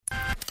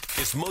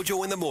It's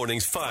Mojo in the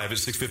Mornings, 5 at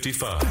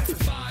 6:55.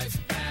 5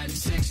 and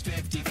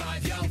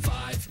 6:55, yo,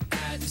 5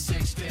 and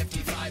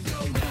 6:55,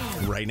 go now.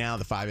 Right now,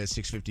 the 5 at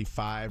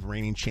 6:55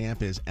 reigning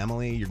champ is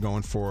Emily. You're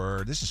going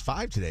for, this is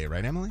 5 today,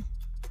 right, Emily?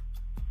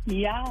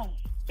 Yeah.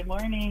 Good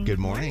morning. Good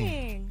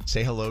morning.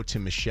 Say hello to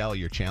Michelle,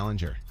 your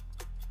challenger.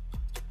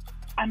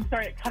 I'm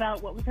sorry, it cut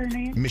out. What was her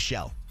name?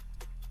 Michelle.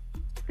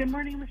 Good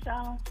morning,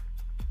 Michelle.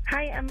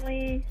 Hi,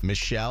 Emily.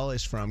 Michelle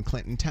is from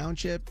Clinton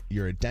Township.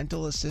 You're a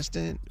dental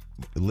assistant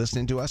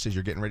listening to us as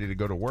you're getting ready to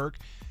go to work.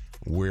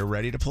 We're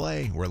ready to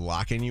play. We're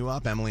locking you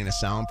up, Emily, in a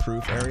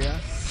soundproof area.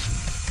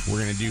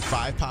 We're going to do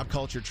 5 pop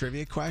culture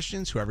trivia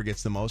questions. Whoever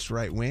gets the most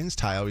right wins.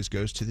 Tie always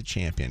goes to the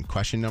champion.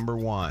 Question number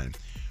 1.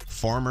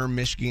 Former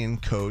Michigan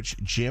coach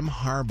Jim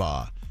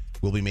Harbaugh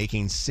will be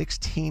making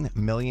 $16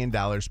 million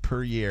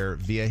per year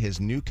via his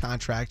new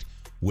contract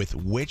with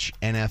which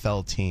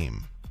NFL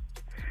team?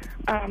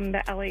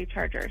 The LA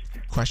Chargers.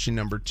 Question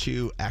number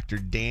 2. Actor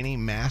Danny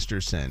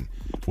Masterson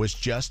was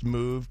just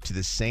moved to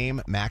the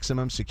same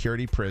maximum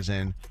security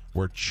prison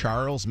where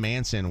Charles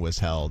Manson was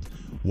held.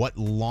 What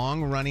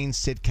long-running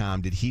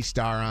sitcom did he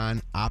star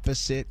on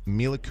opposite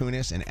Mila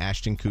Kunis and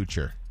Ashton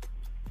Kutcher?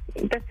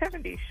 The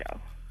 70s show.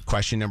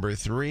 Question number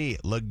 3.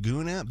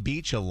 Laguna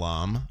Beach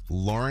alum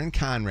Lauren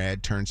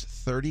Conrad turns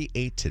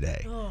 38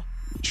 today.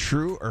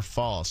 True or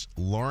false,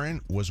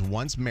 Lauren was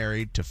once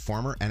married to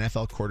former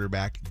NFL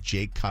quarterback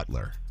Jake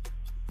Cutler?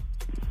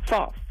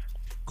 False.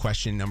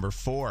 Question number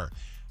 4.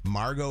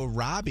 Margot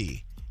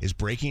Robbie is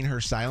breaking her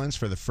silence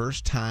for the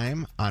first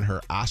time on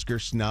her Oscar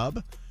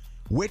snub.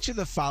 Which of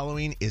the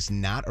following is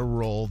not a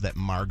role that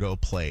Margot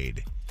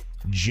played?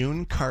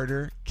 June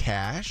Carter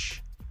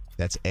Cash,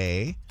 that's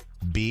A.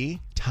 B.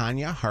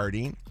 Tanya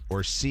Harding,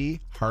 or C.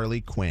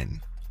 Harley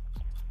Quinn?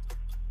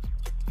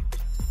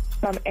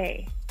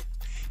 A.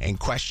 And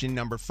question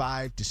number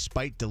 5,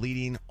 despite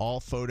deleting all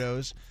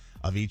photos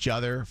of each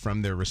other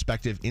from their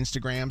respective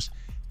Instagrams,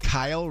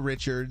 Kyle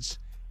Richards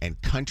and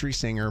country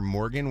singer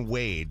Morgan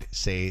Wade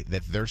say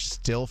that they're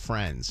still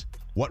friends.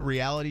 What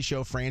reality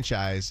show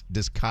franchise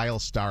does Kyle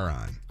star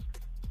on?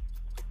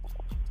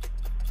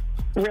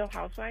 Real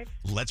Housewives.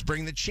 Let's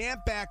bring the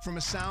champ back from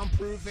a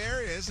soundproof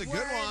area. It's a good Were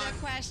one. the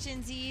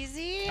questions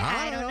easy?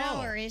 I I don't don't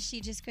know. know. Or is she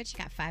just good? She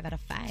got 5 out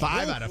of 5.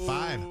 5 out of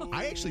 5.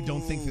 I actually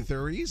don't think that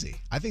they're easy.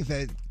 I think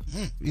that,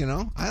 I don't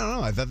know.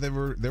 I thought they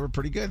were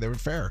pretty good. They were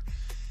fair.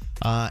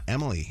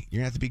 Emily, you're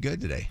going to have to be good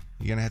today.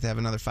 You're going to have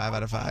another 5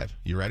 out of 5.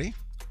 You ready?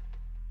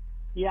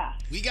 Yeah.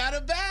 We got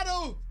a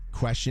battle.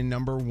 Question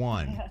number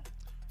 1.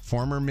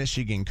 Former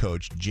Michigan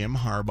coach Jim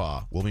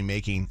Harbaugh will be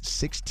making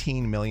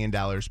 $16 million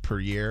per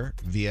year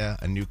via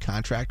a new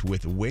contract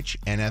with which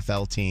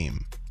NFL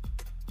team?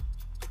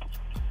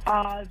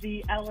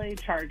 The LA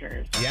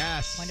Chargers.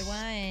 Yes.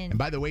 1-1. And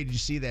by the way, did you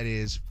see that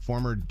his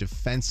former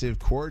defensive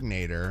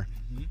coordinator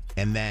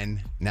and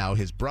then now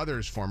his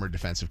brother's former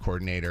defensive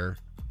coordinator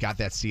got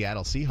that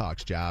Seattle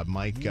Seahawks job?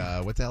 Mike,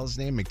 what the hell is his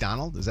name?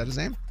 McDonald? Is that his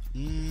name?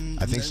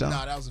 I think so.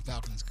 No, that was the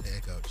Falcons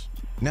head coach.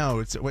 No,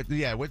 it's what's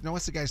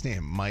the guy's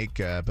name? Mike.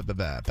 Yeah, I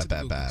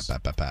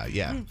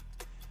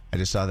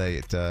just saw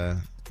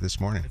that this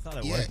morning. I thought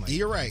it Yeah, was Mike.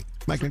 you're right.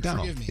 Mike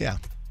McDonald. Forgive me. Yeah.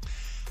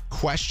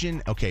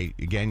 Question. Okay,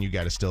 again, you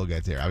got to still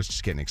get there. I was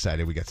just getting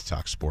excited. We got to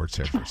talk sports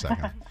there for a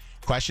second.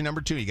 Question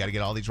number 2. You got to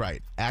get all these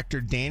right. Actor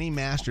Danny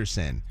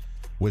Masterson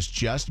was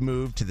just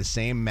moved to the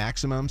same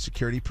maximum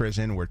security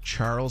prison where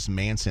Charles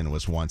Manson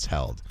was once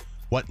held.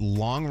 What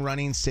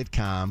long-running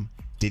sitcom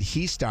did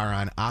he star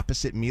on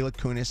opposite Mila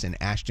Kunis and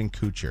Ashton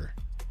Kutcher?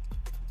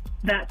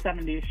 That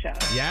 70s show.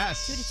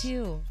 Yes.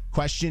 2-2.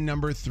 Question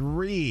number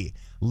 3.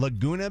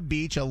 Laguna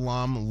Beach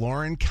alum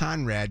Lauren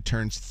Conrad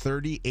turns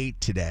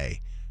 38 today.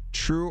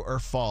 True or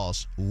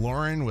false,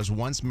 Lauren was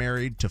once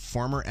married to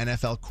former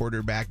NFL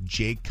quarterback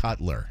Jake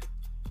Cutler?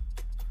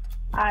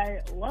 I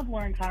love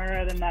Lauren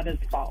Conrad, and that is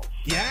false.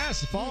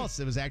 Yes, false.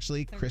 It was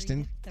actually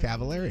Kristen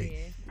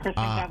Cavallari.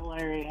 Kristen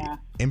Cavallari, yeah.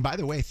 And by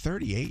the way,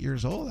 38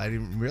 years old. I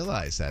didn't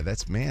realize that.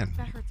 That's, man.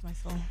 That hurts my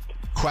soul.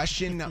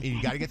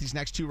 You got to get these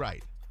next 2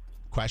 right.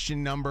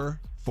 Question number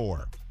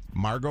 4.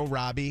 Margot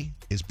Robbie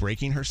is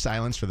breaking her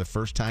silence for the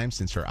first time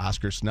since her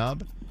Oscar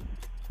snub.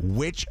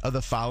 Which of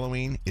the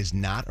following is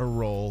not a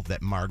role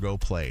that Margot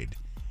played?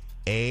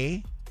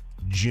 A.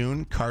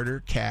 June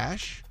Carter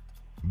Cash,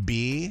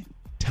 B.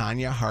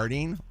 Tanya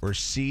Harding, or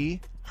C.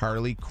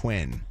 Harley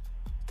Quinn?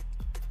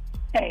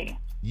 A.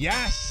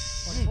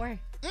 Yes! 4-4.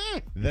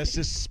 The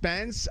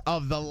suspense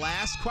of the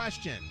last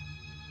question.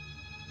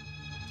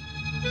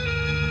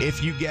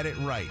 If you get it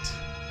right,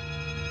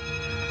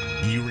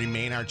 you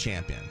remain our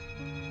champion.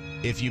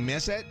 If you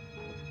miss it,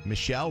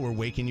 Michelle, we're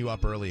waking you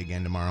up early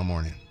again tomorrow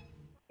morning.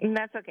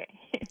 That's okay.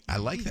 I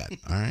like that.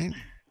 All right.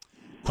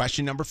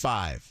 Question number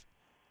 5.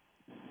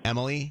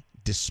 Emily,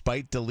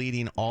 despite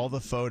deleting all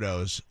the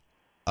photos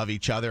of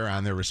each other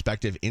on their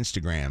respective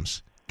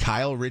Instagrams,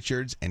 Kyle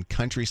Richards and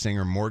country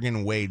singer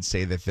Morgan Wade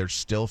say that they're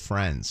still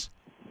friends.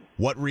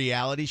 What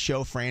reality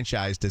show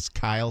franchise does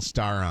Kyle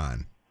star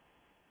on?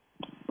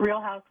 Real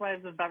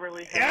Housewives of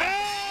Beverly Hills.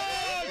 Yeah!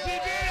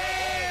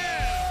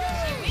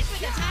 She wins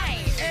with a tie.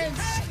 And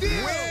still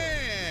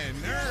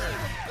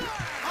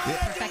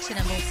action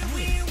on both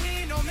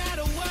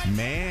sides.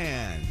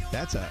 Man,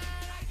 that's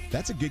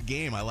a good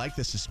game. I like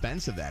the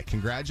suspense of that.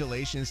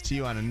 Congratulations to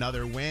you on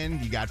another win.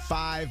 You got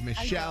 5.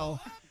 Michelle,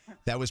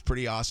 that was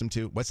pretty awesome,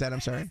 too. What's that?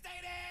 I'm sorry?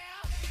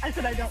 I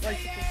said I don't like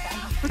the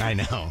suspense. I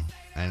know.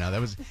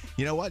 That was,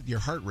 you know what? Your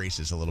heart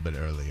races a little bit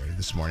earlier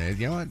this morning.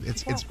 You know what?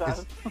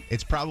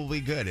 It's probably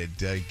good.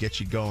 It gets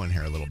you going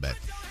here a little bit.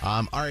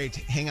 All right,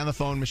 hang on the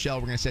phone, Michelle.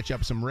 We're going to set you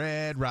up with some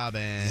Red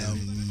Robin.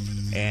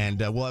 And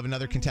we'll have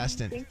another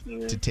contestant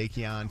to take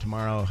you on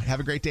tomorrow. Have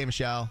a great day,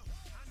 Michelle.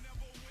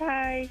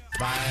 Bye.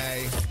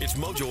 Bye. It's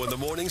Mojo in the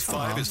mornings,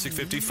 5 at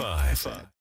 6:55.